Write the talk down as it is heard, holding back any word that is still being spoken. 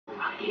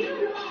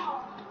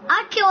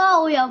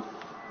all your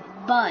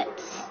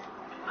butts.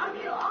 I'll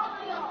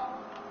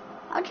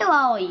kill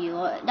all of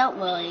you. Don't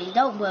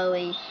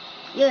worry.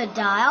 You'll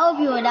die. All of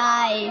you will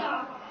die.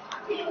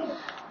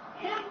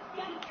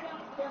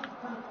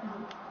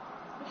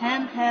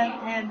 Hem.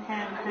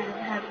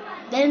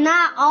 They're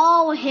not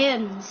all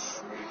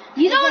hymns.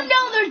 You don't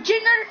know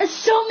there's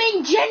so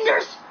many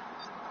genders.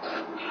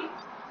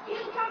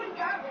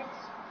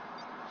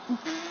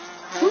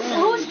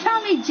 Who's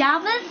Tommy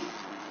Jarvis?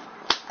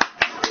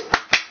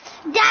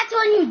 That's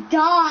when you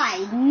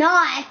die,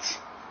 not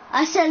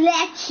a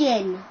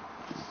selection.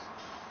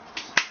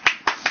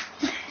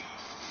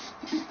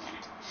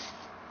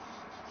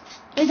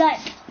 It's like,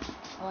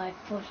 oh, I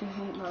fucking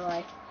hate my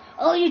life.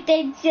 Oh, you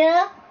think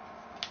so?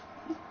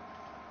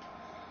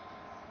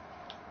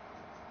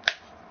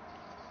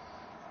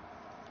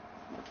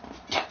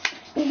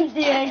 Dude,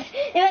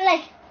 it was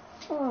like,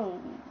 oh.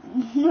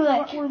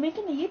 We're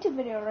making a YouTube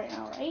video right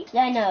now, right?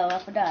 Yeah, I know, I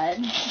forgot.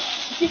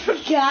 You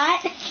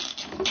forgot?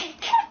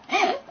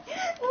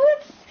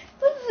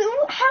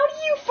 How do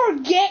you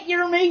forget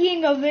you're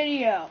making a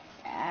video?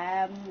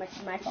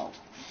 It's my fault.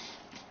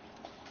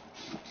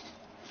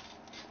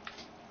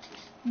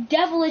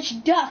 Devilish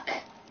duck.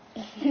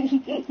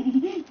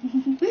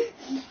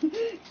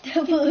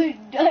 Devilish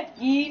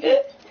ducky.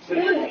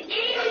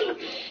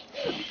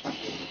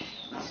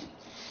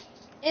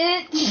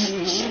 Did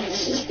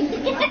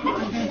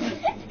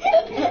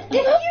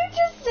you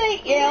just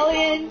say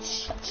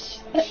aliens?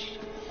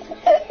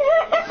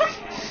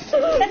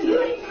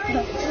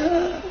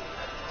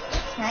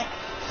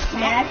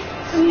 Smack.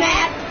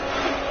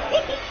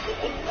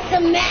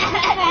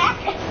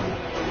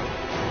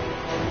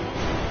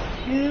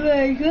 Here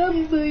I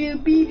come for your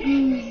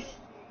babies.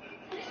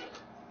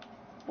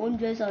 I'm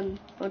Jason.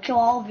 I'll kill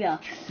all of you. I'm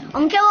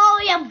gonna kill all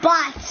of your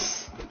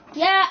butts.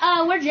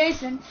 Yeah, we're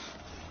Jason.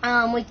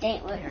 We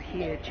think we're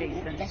here,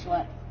 Jason. Guess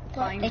what?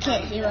 They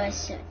can't hear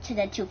us to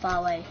they're too far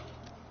away.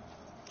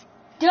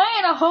 Die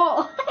in a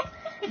hole.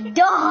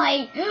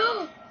 Die!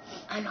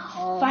 In a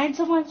hole. Find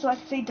someone so I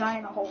can say die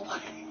in a hole.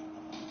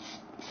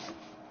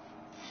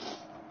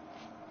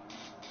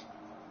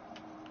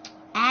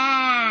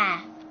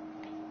 Ah!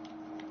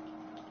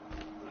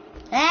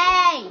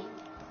 Hey!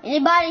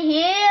 Anybody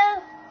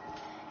here?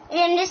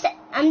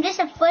 I'm just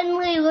a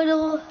friendly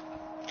little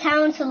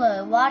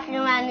counselor walking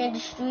around in the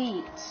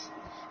streets.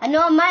 I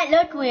know I might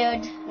look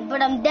weird,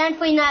 but I'm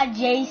definitely not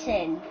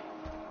Jason.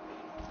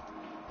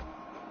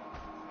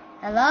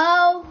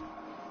 Hello?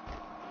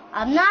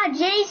 I'm not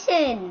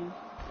Jason.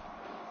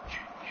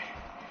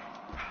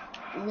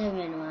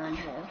 Living around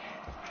here.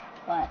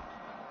 What?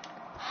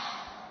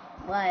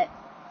 What?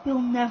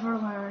 You'll never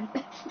learn.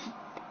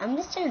 I'm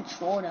just gonna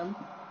troll them.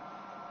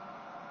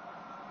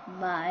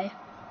 Bye.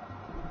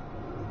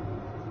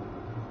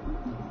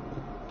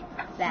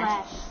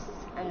 Flash.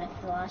 I'm gonna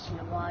flash in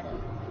the water.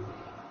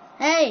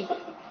 Hey!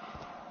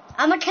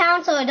 I'm a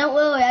counselor, don't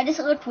worry, I just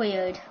look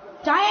weird.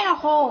 Die in a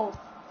hole.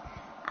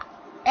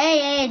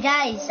 Hey,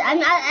 guys,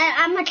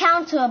 I'm a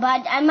counselor,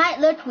 but I might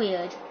look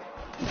weird.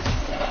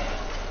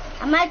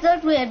 I might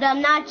look weird, but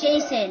I'm not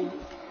Jason.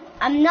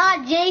 I'm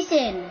not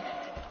Jason.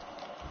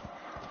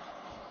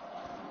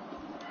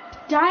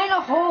 Die in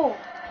a hole.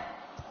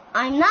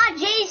 I'm not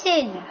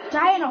Jason.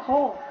 Die in a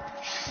hole.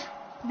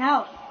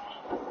 No.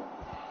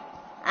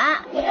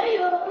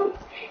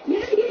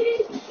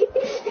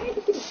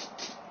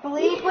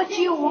 Believe what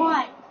you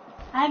want.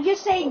 I'm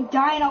just saying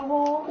die in a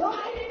hole.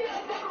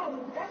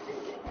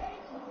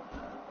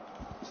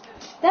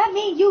 That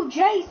means you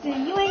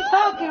Jason. You ain't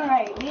talking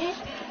right, man.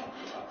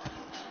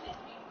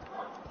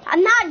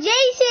 I'm not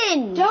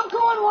Jason. Don't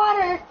go in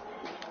water.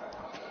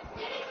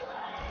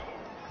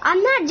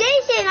 I'm not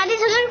Jason. I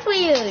just look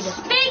weird.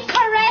 Speak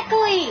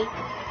correctly.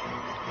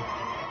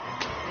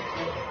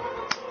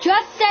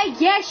 Just say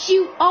yes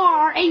you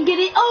are and get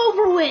it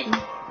over with.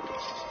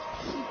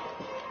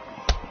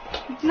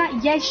 It's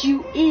not yes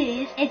you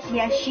is, it's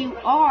yes you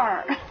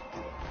are.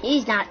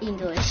 He's not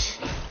English.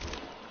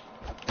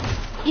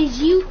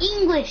 Is you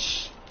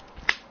English?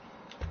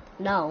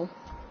 No.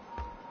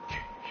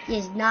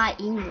 He's not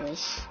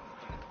English.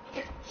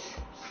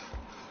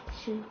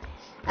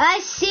 I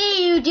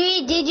see you.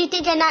 Did you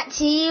think I not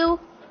see you?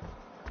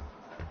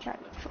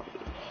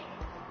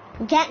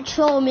 You can't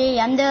troll me.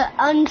 I'm the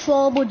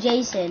untrollable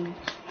Jason.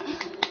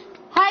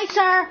 Hi,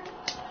 sir.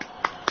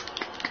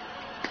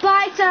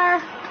 Bye,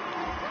 sir.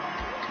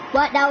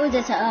 What? That was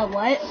just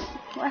what?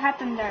 What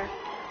happened there?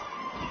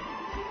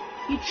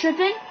 You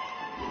tripping?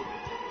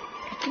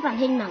 I keep on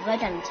hitting my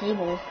leg on the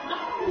table.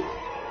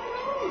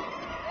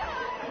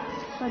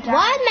 Why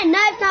is my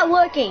knife not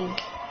working?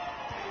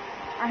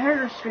 I heard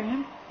her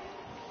scream.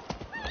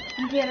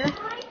 Get her.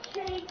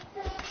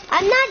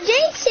 I'm not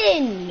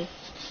Jason.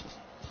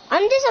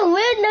 I'm just a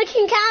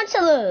weird-looking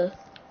counselor.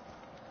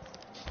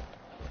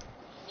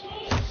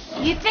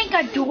 You think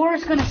a door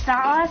is gonna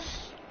stop us?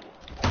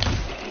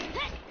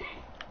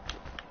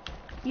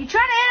 You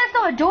trying to hit us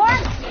through a door?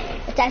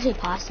 It's actually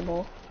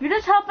possible. You're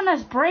just helping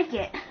us break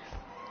it.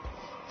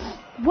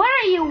 What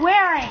are you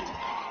wearing?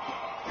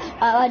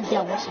 A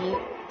devil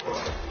suit.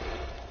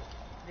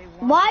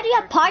 Why do you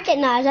have pocket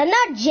knives? I'm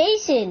not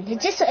Jason.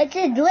 It's a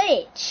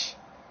glitch.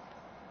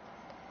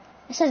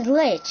 It's a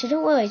glitch.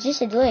 Don't worry, it's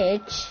just a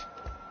glitch.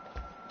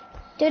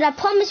 Dude, I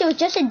promise you, it's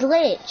just a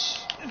glitch.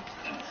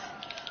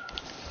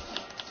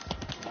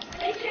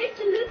 Hey,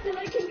 Jason, listen,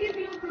 I can give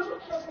you a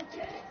blowjob,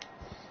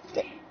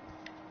 okay?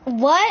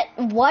 What?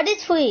 What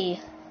is free?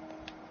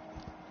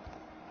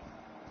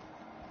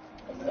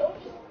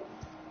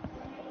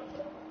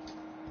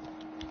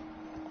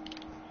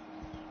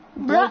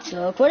 Blow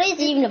choke? What is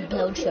even a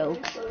blow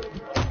choke?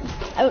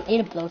 I don't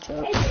need a blow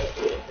choke.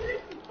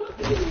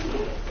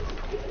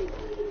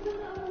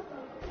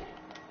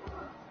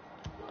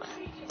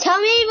 Tell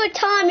me what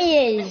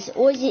Tommy is.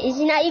 Or is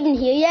he not even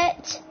here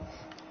yet?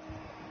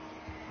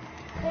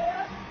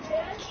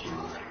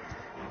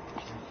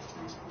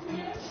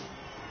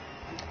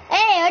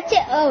 Hey, what's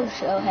it? Oh,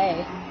 so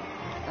hey.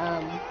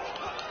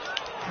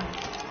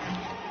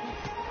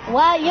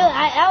 Wow,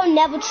 I'll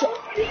never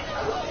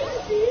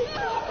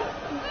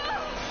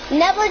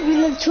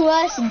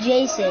trust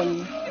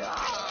Jason.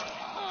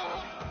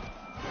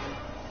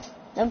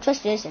 Don't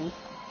trust Jason.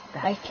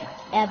 Like,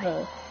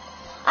 ever.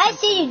 I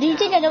see you. Do you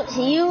think I don't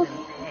see you?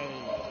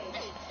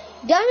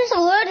 Don't just a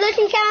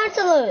weird-looking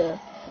counselor.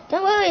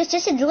 Don't worry, it's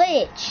just a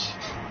glitch.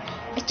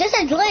 It's just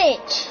a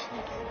glitch.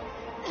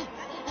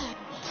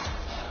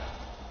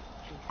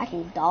 I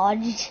can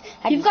dodge.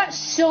 You've got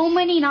so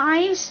many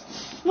knives.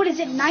 What is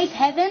it, knife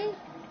heaven?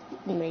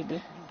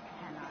 Maybe.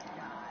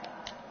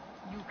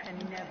 You can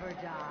never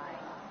die.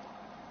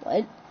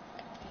 What?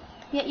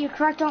 Yeah, you're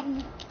correct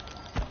on.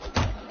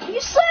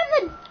 You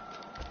slammed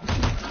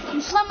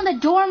the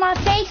door in my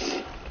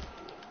face.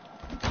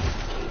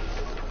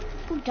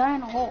 Go die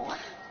in a hole.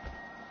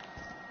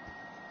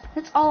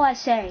 That's all I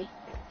say.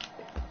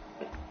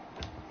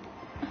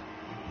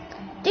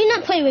 Do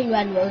not play Ring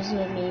Around the Rosie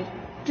with me.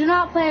 Do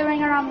not play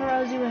Ring Around the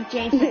Rosie with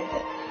Jason.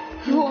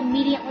 He will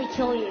immediately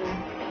kill you.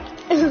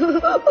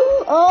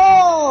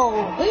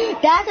 Oh,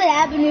 that's what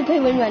happened when you play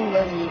Ring Around the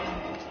Rosie.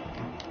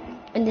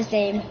 In this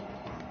game.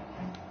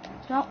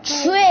 Don't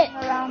play Trip.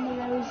 Ring Around the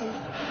Rosie.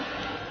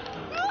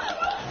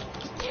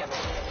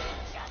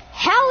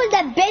 How is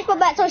that baseball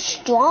bat so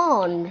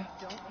strong?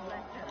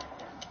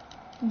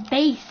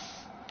 Base.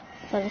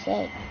 That's what I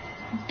said.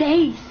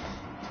 Base.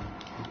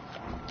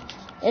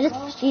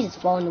 She just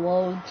fall in the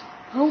road.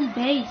 Home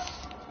base.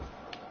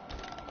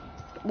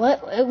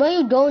 What are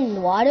you doing in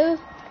the water?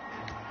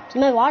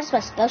 My water's my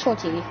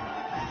specialty.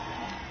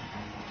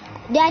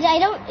 Dad, I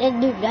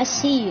don't. Dude, I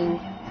see you.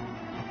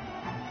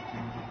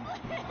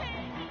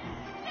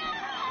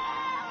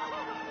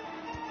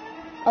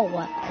 Oh,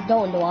 what? I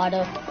don't in the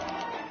water.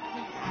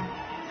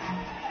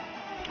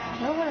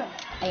 Kill her.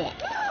 Oh, yeah.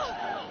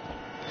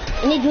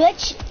 Any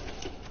glitch?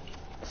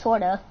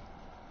 Sorta.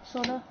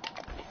 Sorta.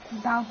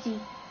 Bouncy.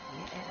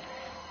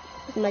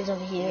 Somebody's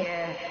over here.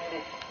 Yes.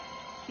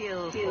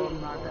 Kill for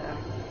mother.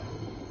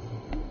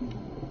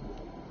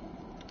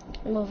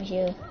 I'm over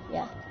here.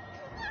 Yeah.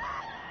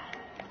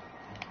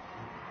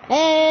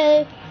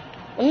 Hey!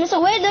 I'm just a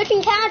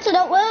weird-looking counselor,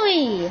 don't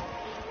worry!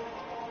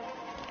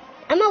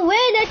 I'm a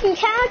weird-looking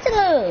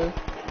counselor!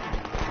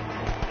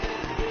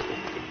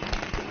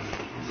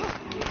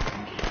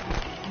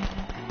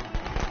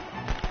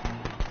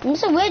 I'm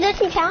just a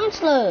weird-looking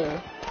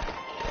counselor!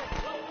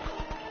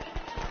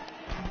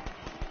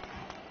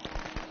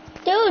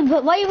 Dude,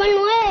 but why are you running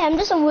away? I'm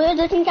just a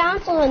weird-looking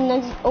counselor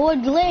or a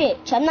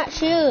glitch. I'm not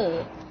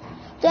sure.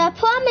 Dude, I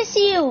promise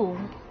you!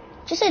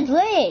 Just a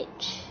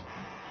glitch.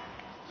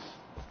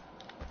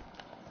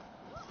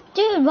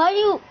 Dude,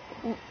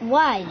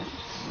 why?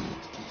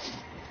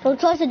 Don't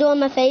close the door in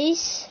my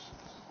face.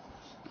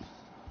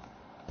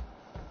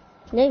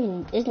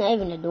 It's not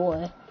even a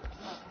door.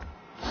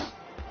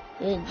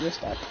 It's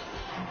just up.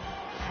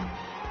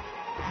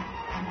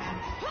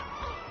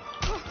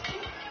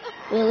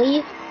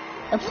 Really?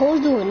 The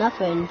pole's doing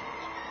nothing.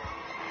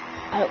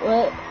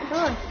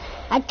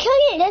 I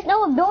couldn't. There's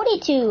no ability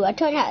to. I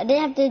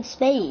didn't have the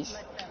space.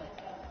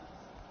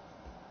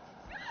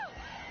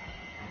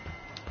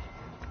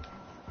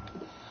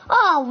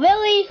 Oh,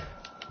 really?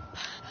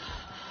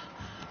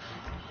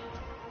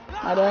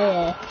 How do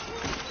I?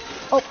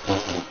 Oh,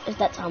 is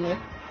that Tommy?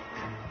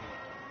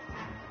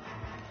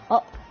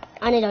 Oh,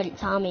 I need to hit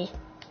Tommy.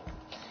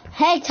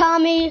 Hey,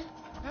 Tommy.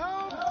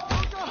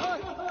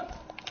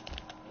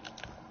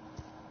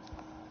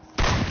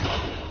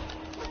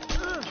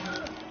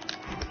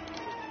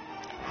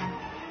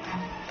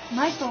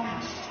 My phone.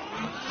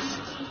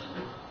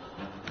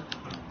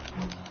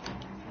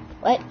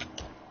 What?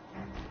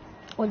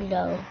 Where'd he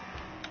go?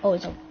 Oh,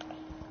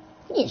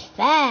 he's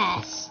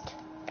fast.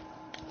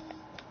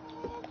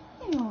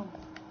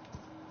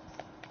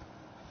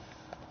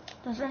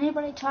 Does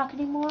anybody talk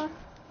anymore?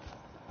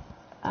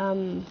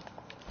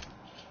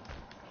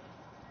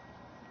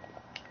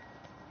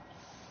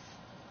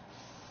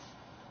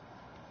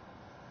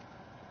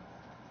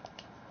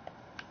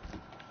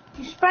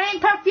 You spraying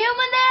perfume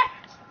in there?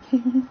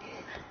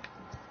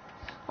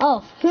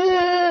 Oh,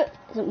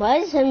 why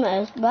is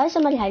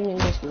somebody hiding in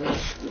this room?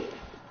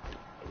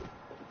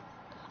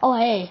 Oh,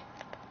 hey.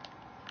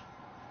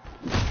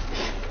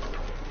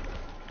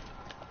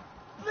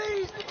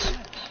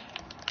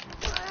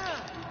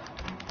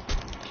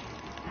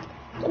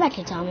 Get back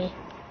here, Tommy.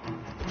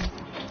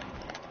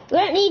 We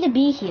don't need to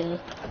be here.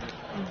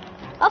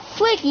 Oh,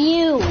 frick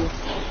you!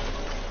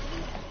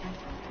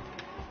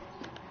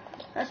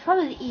 That's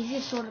probably the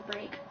easiest sword to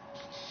break.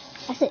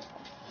 That's it.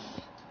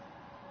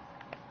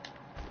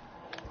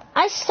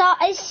 I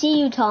see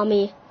you,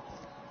 Tommy.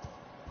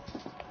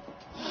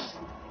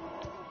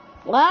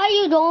 Why are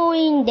you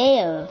going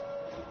there?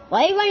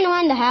 Why are you running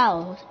around the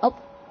house? Oh.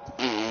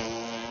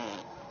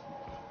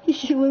 You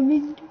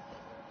swimming?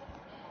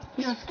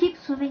 Just keep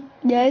swimming.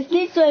 Yes,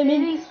 keep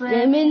swimming.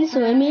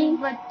 Swimming.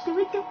 But do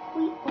we do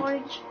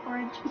orange?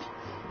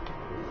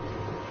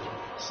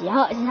 See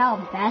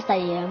how fast I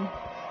am.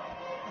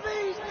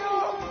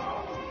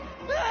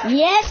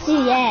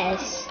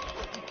 Yes.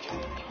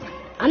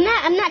 I'm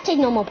not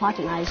taking no more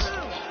pocket knives.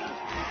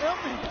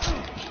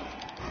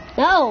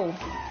 No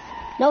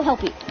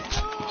help you.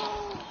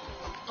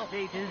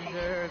 They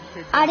deserve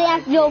to I didn't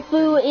have no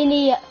food in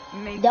the.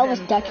 Make That was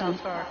them Ducky.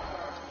 suffer.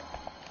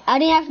 I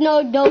didn't have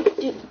no dope.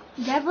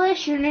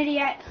 Devilish, you're an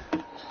idiot.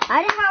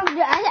 I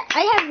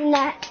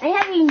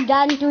haven't even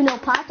gotten through no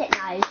pocket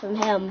knives from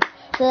him,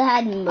 so I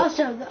hadn't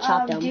Also, the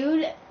chopped them.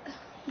 dude,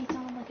 he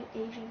sounded like an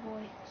Asian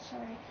boy.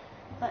 Sorry,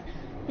 but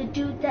the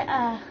dude that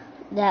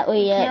That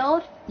we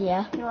killed,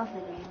 yeah. he left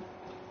the game.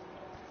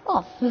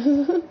 Oh.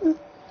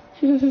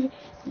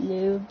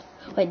 Noob.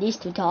 Wait, these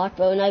two talk,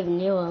 bro. Not even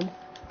knew him.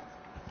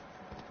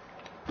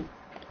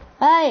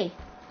 Hey,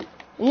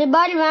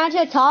 anybody want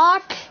to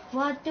talk?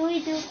 What do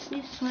we do?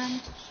 We swim.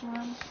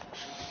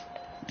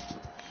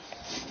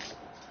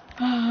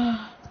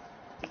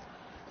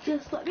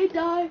 Just let me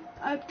die.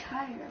 I'm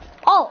tired.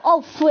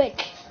 Oh,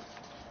 frick.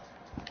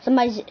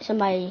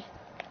 Somebody.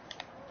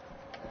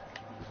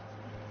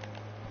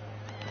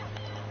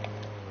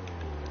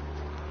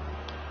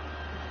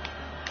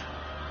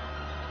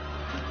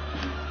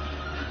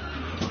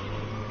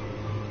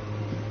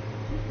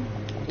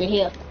 You're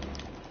here.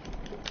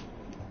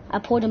 I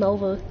pulled him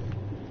over.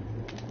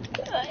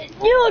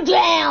 You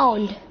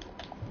drowned!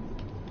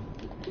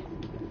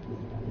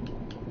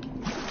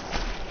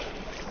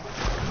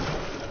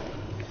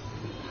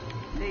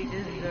 They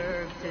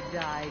deserve to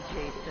die,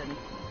 Jason.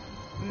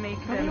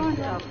 Make them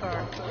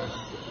suffer.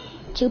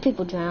 2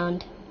 people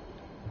drowned.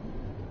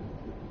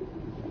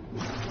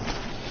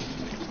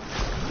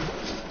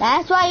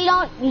 That's why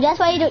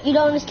you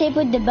don't escape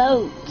with the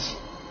boat.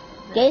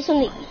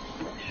 Jason,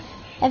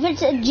 if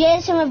it's a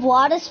Jason with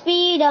water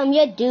speed,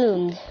 you're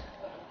doomed.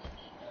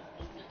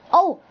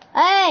 Oh,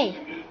 hey!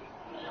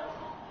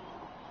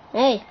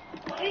 Hey.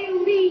 What do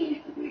you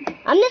mean?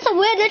 I'm just a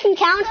weird looking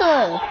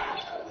counselor.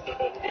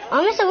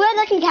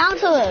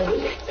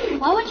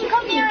 Why would you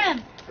come near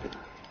him?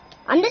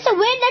 I'm just a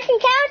weird looking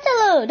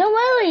counselor. Don't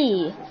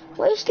worry.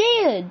 Why are you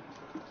scared?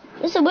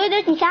 Just a weird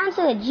looking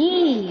counselor.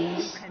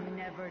 Jeez. Can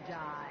never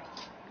die.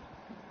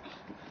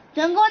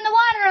 Don't go in the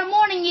water. I'm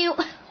warning you.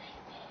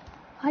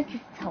 Why'd you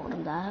tell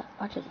them that?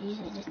 I could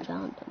easily just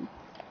drown them.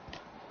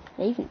 Are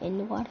they even in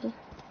the water?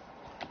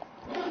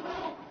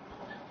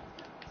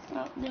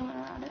 Oh, they went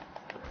around it.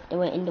 They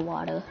went in the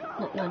water.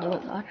 No, they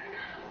went out.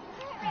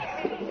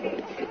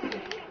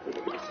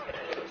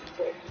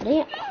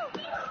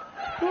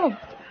 Oh.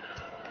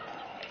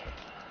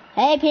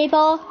 Hey,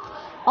 people.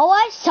 Oh,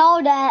 I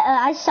saw that.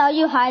 I saw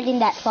you hiding in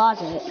that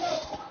closet.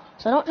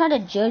 So don't try to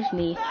judge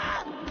me.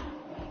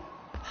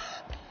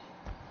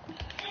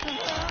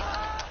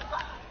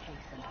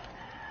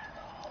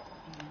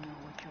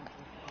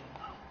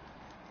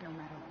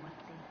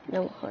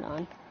 No, hold on.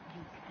 You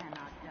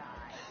cannot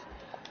die.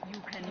 You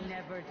can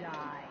never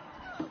die.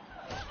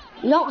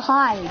 You don't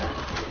hide.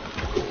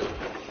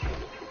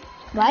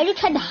 Why did you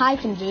try to hide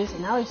from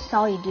Jason? I always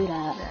saw you do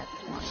that.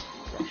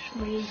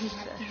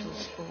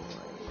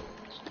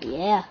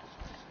 Yeah.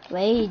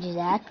 Rage is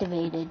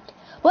activated.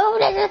 Whoa,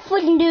 there's a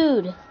freaking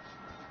dude!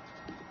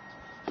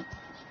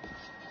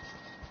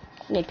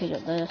 Let me pick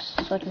up this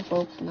so I can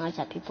focus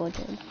at people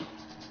again.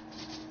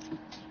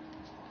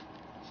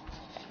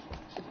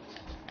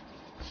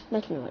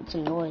 Making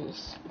some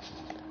noise.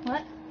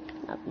 What?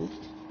 Nothing.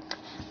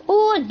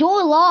 Oh, a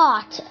door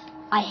locked!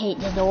 I hate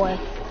the door.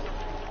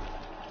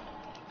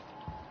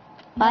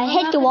 I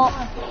hate the wall.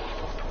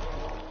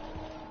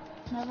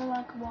 Never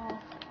like a wall.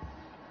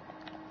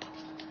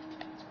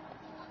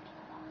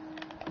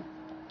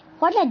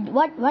 What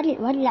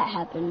did that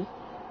happen?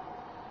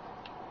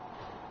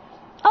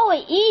 Oh,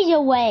 an easier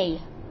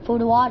way for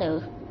the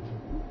water.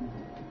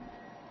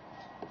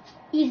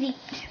 Easy.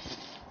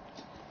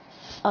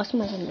 Oh,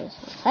 somebody's in this.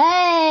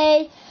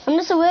 Hey, I'm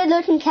just a weird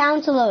looking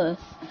counselor.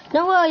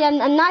 Don't worry,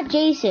 I'm not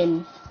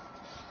Jason.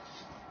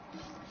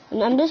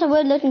 I'm just a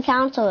weird looking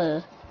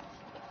counselor.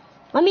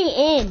 Let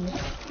me in. I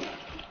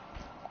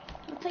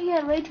thought you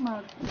had rage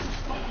mode.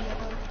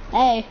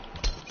 Hey,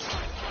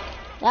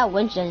 that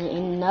winch doesn't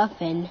mean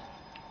nothing.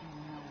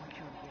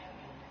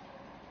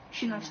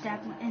 Shouldn't have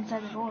stabbed him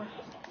inside the door.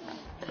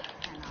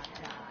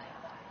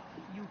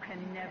 You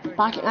can never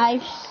Pocket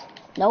knives.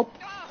 Nope.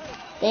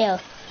 There.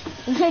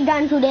 You should have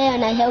gone through there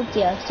and I helped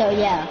you. So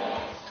yeah.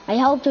 I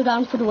helped you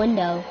down through the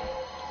window.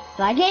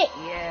 Like it?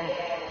 Yes.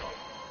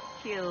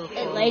 Kill.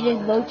 It later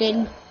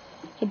broken.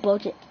 It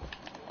broke it.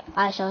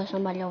 I saw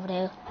somebody over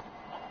there.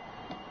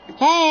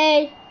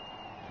 Hey!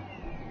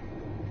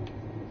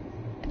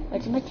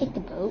 Wait, somebody take the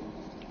boat?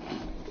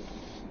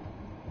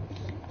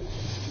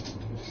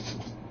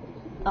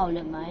 Oh,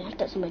 never mind. I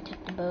thought somebody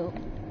took the boat.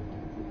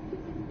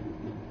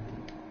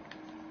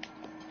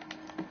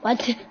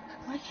 What?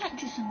 Why can't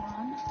Jason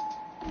run?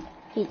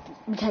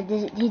 Because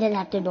he didn't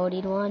have the boat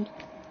either one.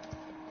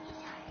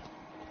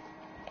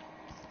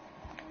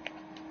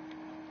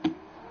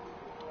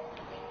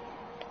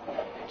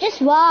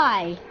 Just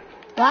why?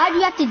 Why do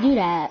you have to do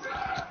that?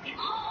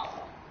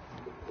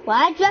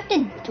 Why do you have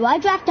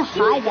to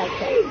hide like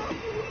that?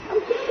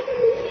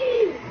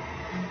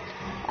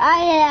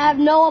 I have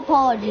no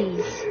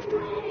apologies.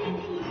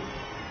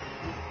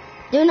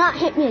 Do not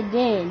hit me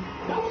again.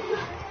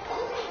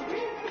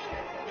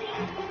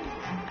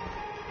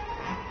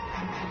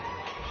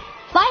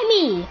 Fight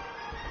me!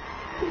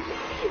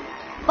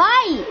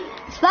 Fight!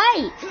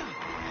 Fight!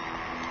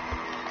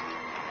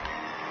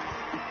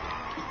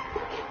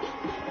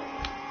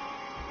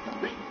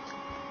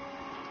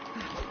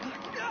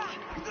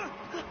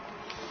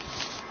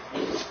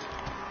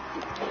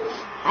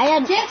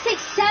 Just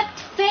accept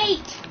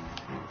fate.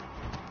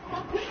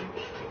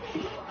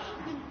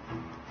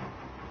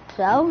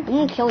 So, I'm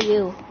gonna kill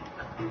you.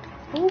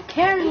 Who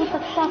cares what the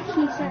fuck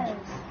he says?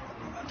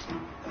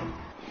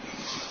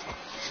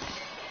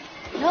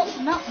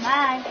 Nope, not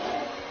mine.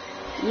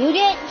 You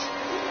get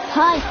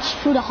punched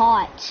through the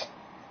heart.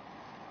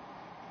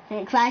 And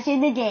it crashes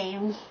the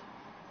game.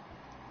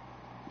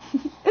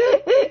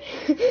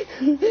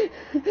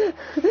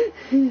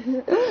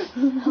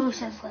 Who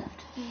says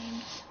left?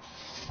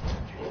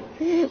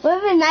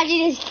 What if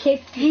imagine just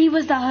kicked? He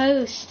was the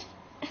host.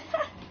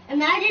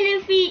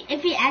 Imagine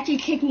if he actually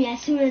kicked me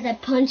as soon as I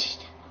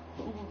punched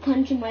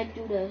him right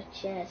through the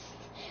chest.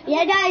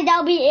 Yeah, guys,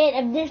 that'll be it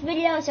of this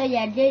video. So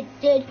yeah,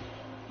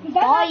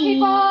 Bye,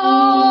 people.